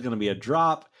 Like, there's going to be a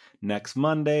drop next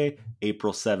Monday,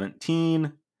 April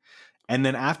 17. And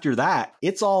then after that,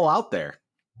 it's all out there.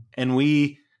 And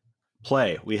we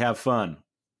play. We have fun.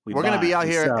 We're going to be out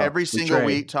here every single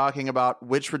week talking about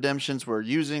which redemptions we're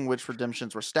using, which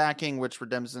redemptions we're stacking, which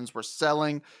redemptions we're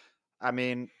selling. I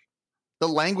mean, the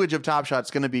language of Top Shot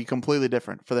is going to be completely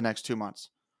different for the next 2 months.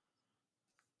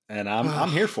 And I'm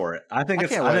here for it. I think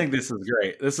this is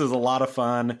great. This is a lot of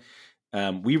fun.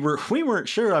 We weren't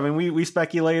sure. I mean, we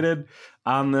speculated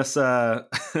on this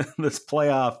this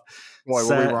playoff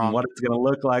set and what it's going to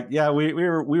look like. Yeah, we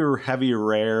were heavy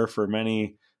rare for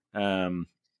many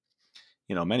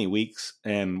many weeks,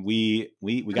 and we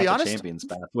got the champions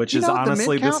path, which is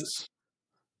honestly this.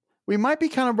 We might be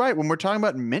kind of right when we're talking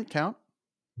about mint count.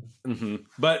 Mm-hmm.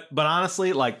 But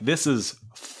honestly, like, this is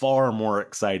far more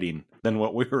exciting than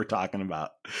what we were talking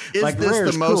about. Is like,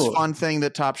 this the most fun thing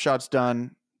that Top Shot's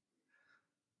done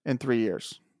in 3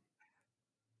 years?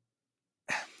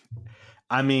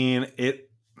 I mean,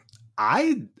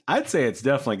 I'd say it's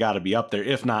definitely got to be up there.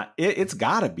 If not, it's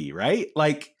got to be, right?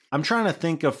 Like, I'm trying to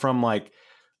think of from like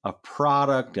a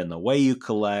product and the way you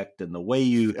collect and the way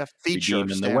you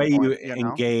redeem and the way you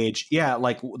engage. Yeah,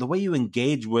 like the way you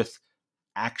engage with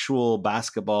actual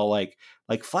basketball. Like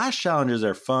flash challenges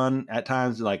are fun at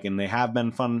times, like, and they have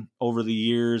been fun over the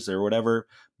years or whatever.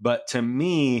 But to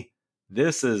me,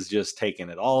 this is just taking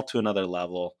it all to another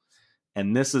level.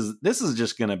 And this is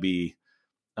just going to be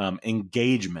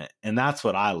engagement. And that's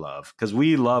what I love, because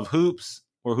we love hoops.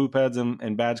 We're hoop heads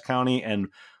in Badge County, and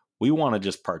we want to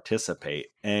just participate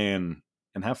and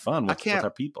have fun with our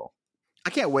people. I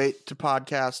can't wait to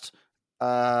podcast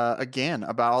again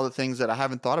about all the things that I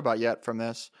haven't thought about yet from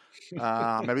this.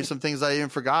 Maybe some things I even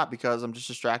forgot because I'm just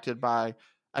distracted by,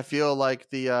 I feel like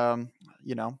the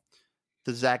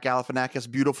Zach Galifianakis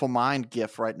Beautiful Mind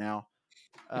gif right now.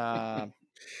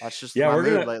 That's just my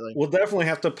mood lately. We'll definitely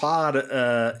have to pod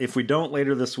if we don't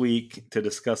later this week to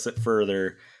discuss it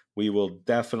further. We will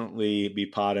definitely be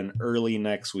podding early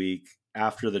next week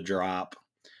after the drop,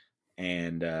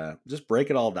 and just break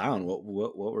it all down. What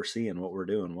we're seeing, what we're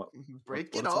doing, what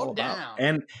it all down,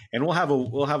 and we'll have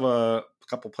a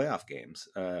couple playoff games.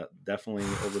 Definitely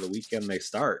over the weekend they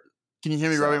start. Can you hear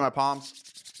me rubbing my palms?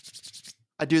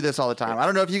 I do this all the time. I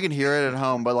don't know if you can hear it at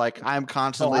home, but like I'm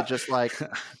constantly just like.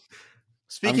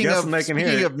 Speaking of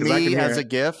me as a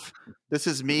GIF, this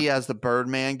is me as the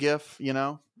Birdman GIF.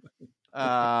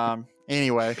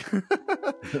 Anyway,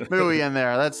 maybe we end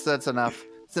there. That's enough.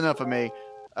 It's enough of me.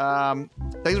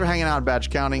 Thanks for hanging out in Badge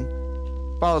County.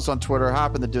 Follow us on Twitter.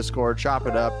 Hop in the Discord. Chop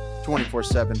it up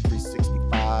 24/7,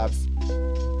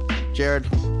 365. Jared,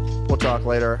 we'll talk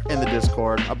later in the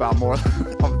Discord about more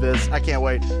of this. I can't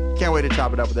wait. Can't wait to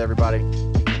chop it up with everybody.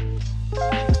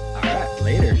 All right,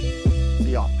 later.